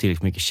lilla och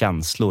tillräckligt mycket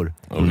känslor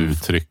och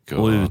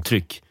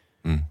uttryck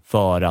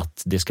för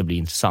att det ska bli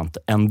intressant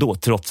ändå,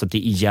 trots att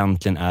det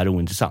egentligen är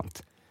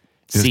ointressant.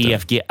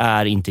 CFG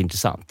är inte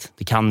intressant.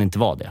 Det kan inte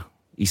vara det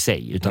i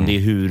sig, utan det är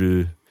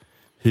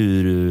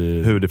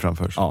hur det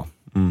framförs. Ja,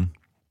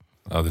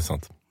 det är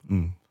sant.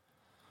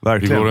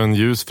 Verkligen. Vi går en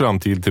ljus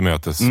framtid till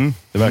mötes.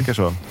 Det verkar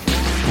så.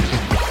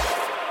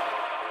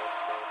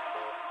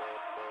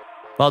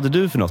 Vad hade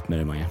du för något med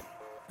det, Mange?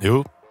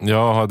 Jo,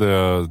 jag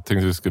hade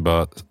tänkt att vi skulle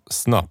bara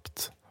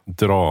snabbt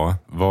dra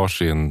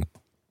varsin.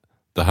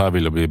 Det här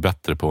vill jag bli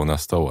bättre på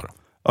nästa år.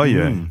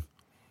 Oj.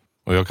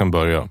 Och jag kan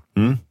börja.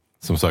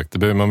 Som sagt, man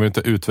behöver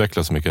inte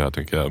utveckla så mycket här,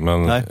 tycker jag.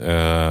 Men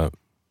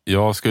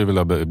jag skulle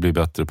vilja bli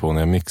bättre på när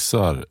jag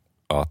mixar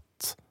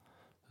att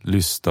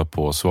lyssna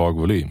på svag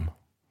volym.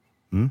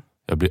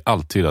 Jag blir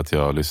alltid att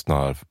jag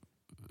lyssnar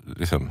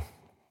liksom,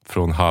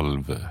 från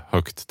halv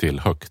högt till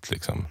högt.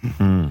 Liksom.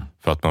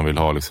 För att man vill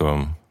ha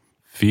liksom,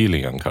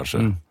 feelingen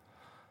kanske.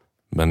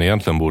 Men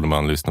egentligen borde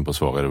man lyssna på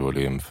svagare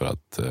volym för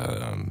att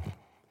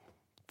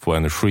få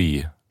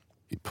energi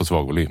på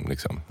svag volym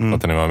liksom.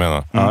 Fattar ni vad jag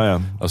menar?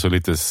 Ja. Alltså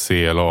lite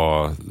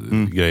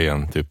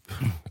CLA-grejen typ.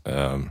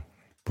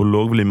 På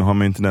låg volym har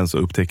man ju en tendens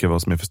att upptäcka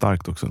vad som är för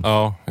starkt också.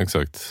 Ja,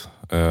 exakt.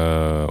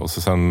 Och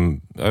så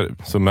sen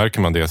så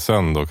märker man det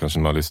sen då, kanske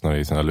när man lyssnar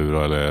i sina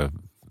lurar eller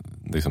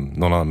liksom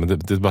någon annan. Men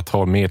det bara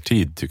tar mer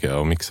tid tycker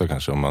jag att mixa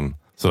kanske om man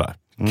sådär.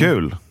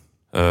 Kul!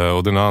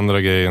 Och den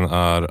andra grejen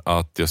är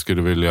att jag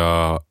skulle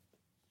vilja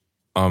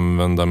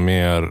använda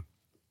mer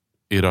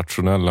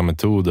irrationella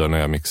metoder när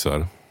jag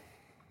mixar.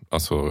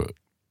 Alltså,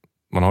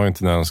 man har ju en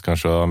tendens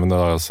kanske att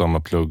använda samma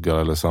pluggar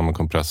eller samma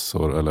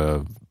kompressor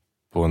eller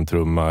på en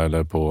trumma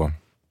eller på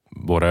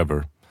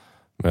whatever.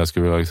 Men jag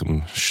skulle vilja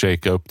liksom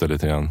shaka upp det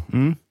lite grann.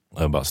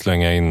 Och bara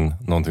slänga in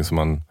någonting som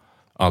man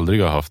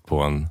aldrig har haft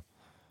på en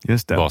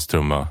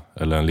bastrumma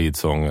eller en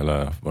leadsång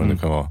eller vad det nu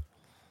kan vara.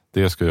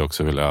 Det skulle jag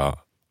också vilja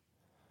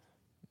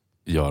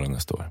göra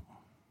nästa år.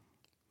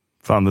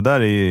 Fan, det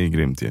där är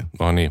grymt ju.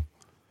 Vad har ni?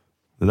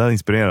 Det där är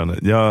inspirerande.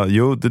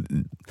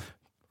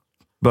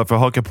 Bara för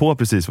att haka på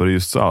precis vad du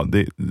just sa.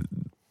 Det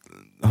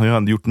har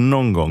jag gjort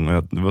någon gång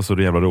och det var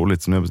så jävla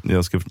roligt. Så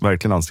jag ska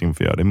verkligen anstränga mig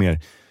för att göra det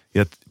mer.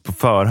 Att på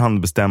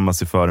förhand bestämma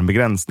sig för en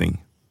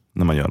begränsning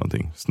när man gör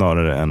någonting.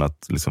 Snarare än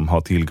att liksom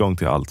ha tillgång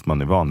till allt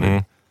man är van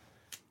vid.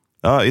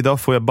 Ja,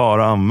 idag får jag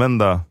bara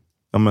använda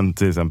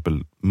till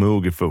exempel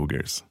Mooger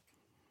Foogers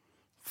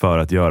för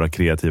att göra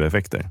kreativa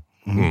effekter.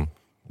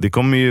 Det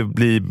kommer ju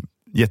bli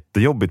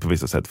jättejobbigt på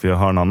vissa sätt, för jag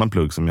har en annan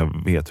plugg som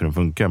jag vet hur den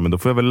funkar, men då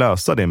får jag väl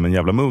lösa det med en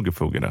jävla Mooger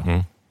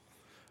Fooger.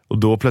 Och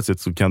då plötsligt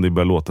så kan det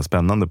börja låta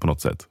spännande på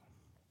något sätt.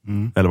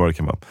 Eller vad det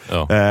kan vara.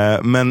 Ja.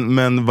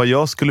 Men vad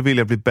jag skulle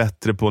vilja bli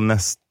bättre på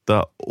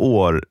nästa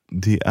år,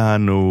 det är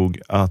nog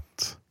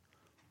att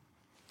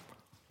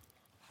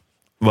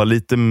vara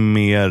lite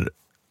mer,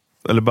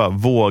 eller bara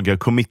våga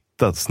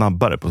committa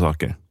snabbare på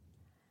saker.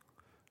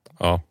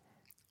 Ja.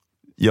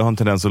 Jag har en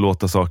tendens att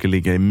låta saker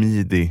ligga i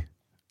midi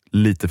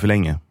lite för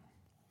länge.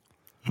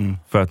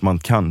 För att man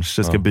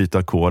kanske ska byta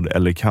ackord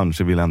eller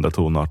kanske vill ändra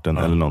tonarten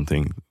eller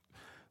någonting.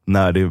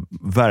 När det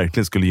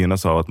verkligen skulle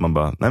gynnas av att man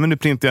bara, nej men nu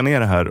printar jag ner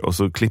det här och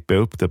så klipper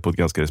jag upp det på ett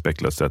ganska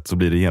respektlöst sätt, så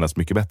blir det genast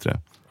mycket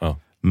bättre. Ja.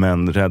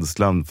 Men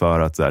rädslan för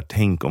att så här,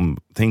 tänk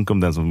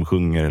om den som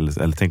sjunger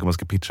eller tänk om man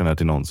ska pitcha den här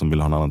till någon som vill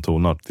ha en annan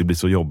tonart, det blir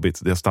så jobbigt,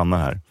 det stannar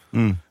här.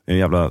 En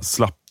jävla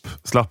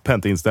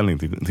slapphänt inställning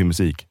till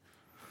musik.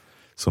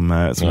 Som det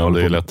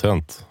är lätt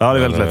hänt. Ja, det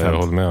är väldigt lätt hänt. Jag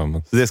håller med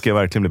om. Det ska jag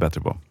verkligen bli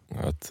bättre på.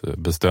 Att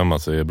bestämma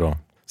sig är bra.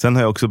 Sen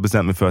har jag också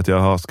bestämt mig för att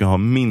jag ska ha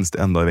minst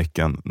en dag i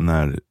veckan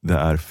när det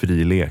är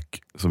fri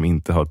lek som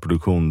inte har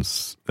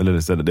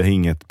det har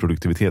inget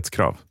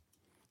produktivitetskrav.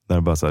 Där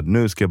det bara så här,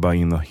 nu ska jag bara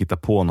in och hitta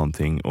på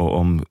någonting, och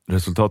om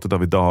resultatet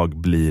av idag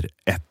blir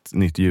ett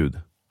nytt ljud,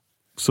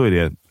 så är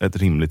det ett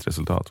rimligt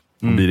resultat.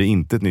 Och blir det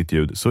inte ett nytt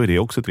ljud, så är det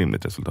också ett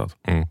rimligt resultat.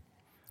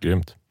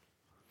 Grymt.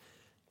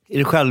 Är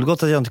det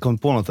självgott att jag inte kom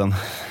på något än?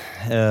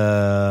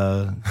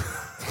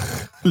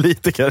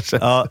 Lite kanske.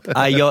 Ja,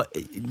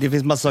 det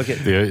finns massa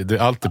saker. Det är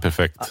alltid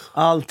perfekt.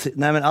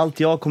 Allt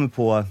jag kommer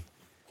på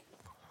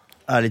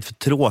är lite för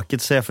tråkigt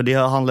att säga, för det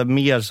handlar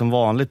mer som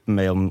vanligt med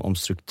mig om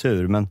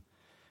struktur. Men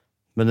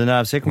det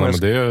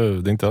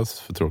är inte alls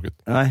för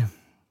tråkigt. Nej,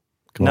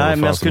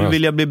 men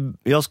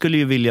jag skulle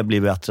ju vilja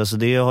bli bättre. Så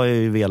det har jag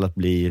ju velat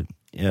bli.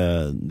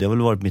 Det har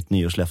väl varit mitt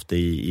nyårslöfte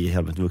i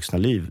hela mitt vuxna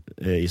liv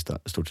i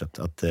stort sett.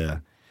 Att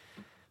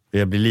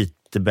jag blir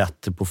lite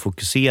bättre på att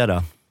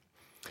fokusera.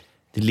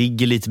 Det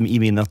ligger lite i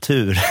min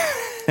natur,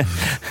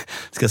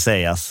 ska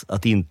sägas,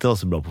 att inte vara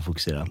så bra på att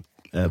fokusera,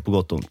 på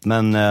gott och ont.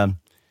 Men,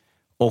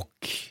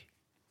 och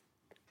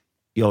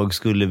jag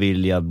skulle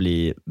vilja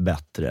bli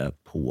bättre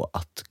på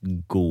att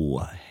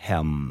gå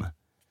hem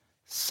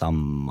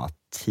samma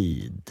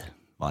tid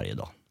varje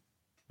dag.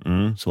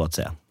 Så att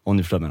säga, om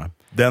ni förstår vad jag menar.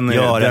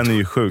 Den är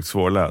ju sjukt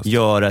svårläst.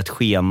 Göra ett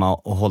schema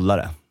och hålla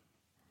det.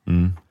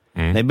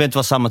 Nej, det behöver inte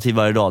vara samma tid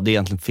varje dag, det är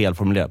egentligen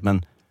felformulerat.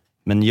 Men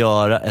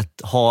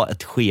ha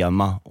ett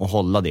schema och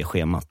hålla det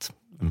schemat.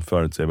 En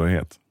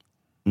förutsägbarhet.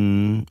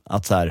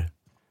 Att så här,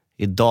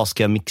 idag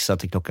ska jag mixa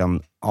till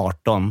klockan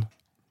 18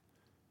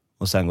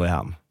 och sen går jag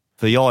hem.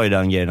 För jag är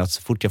den grejen att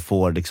så fort jag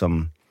får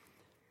liksom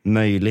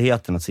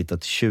möjligheten att sitta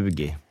till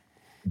 20,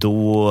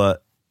 då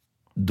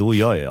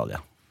gör jag det.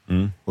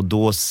 Och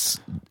då,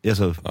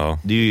 alltså,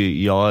 det är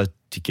ju, jag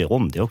tycker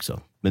om det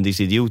också. Men det är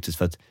så idiotiskt,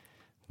 för att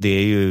det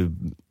är ju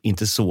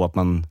inte så att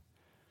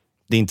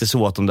det är inte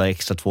så att de där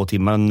extra 2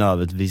 timmarna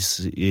nödvändigtvis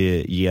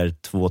ger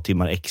 2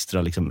 timmar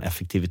extra liksom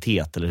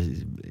effektivitet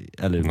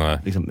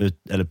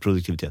eller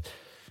produktivitet.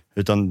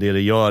 Utan det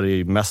gör är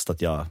ju mest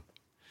att jag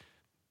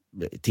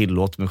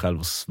tillåter mig själv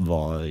att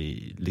vara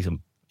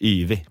liksom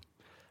yvig.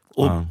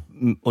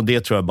 Och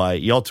det tror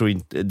jag tror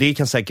inte, det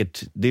kan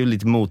säkert, det är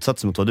lite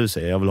motsatsen mot vad du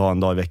säger. Jag vill ha en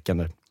dag i veckan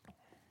där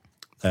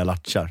jag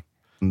latchar.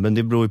 Men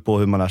det beror ju på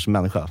hur man är som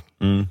människa.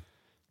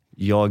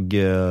 Jag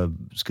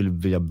skulle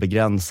vilja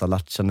begränsa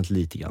latchandet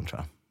lite grann, tror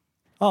jag.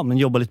 Ja, men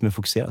jobba lite mer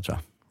fokuserat, tror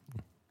jag.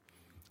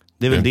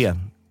 Det är väl det.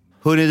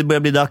 Hörrni, det börjar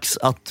bli dags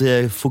att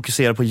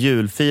fokusera på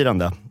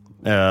julfirande.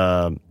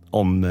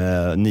 om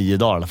 9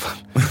 dagar i alla fall.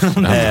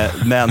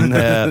 Men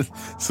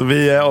Så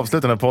vi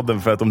avslutar den här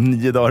podden för att om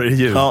 9 dagar är det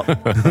jul. ja,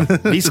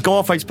 vi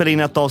ska faktiskt spela in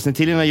ett avsnitt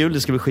till innan jul.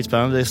 Det ska bli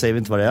skitspännande, det säger vi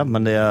inte vad det är.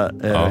 Men det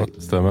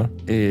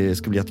stämmer.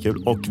 ska bli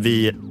jättekul. Och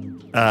vi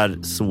är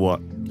så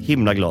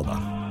himla glada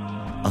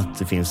att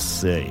det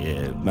finns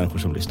människor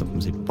som lyssnar på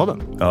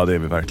Musikpodden. Ja, det är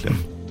vi verkligen.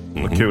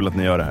 Vad kul att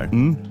ni gör det här.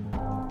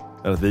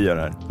 Eller att vi gör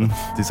det här.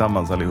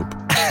 Tillsammans allihop.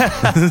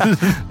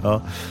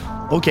 Ja.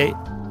 Okej.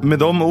 Med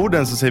de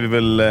orden så säger vi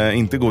väl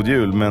inte god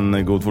jul,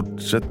 men god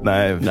fortsätt.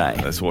 Nej, det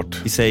är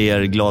svårt. Vi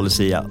säger glad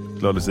Lucia.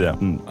 Glad Lucia.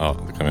 Ja,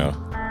 det kan vi göra.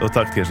 Och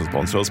tack till er som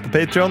sponsrar oss på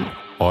Patreon.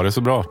 Ha det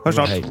så bra. Hörs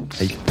snart.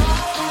 Hej.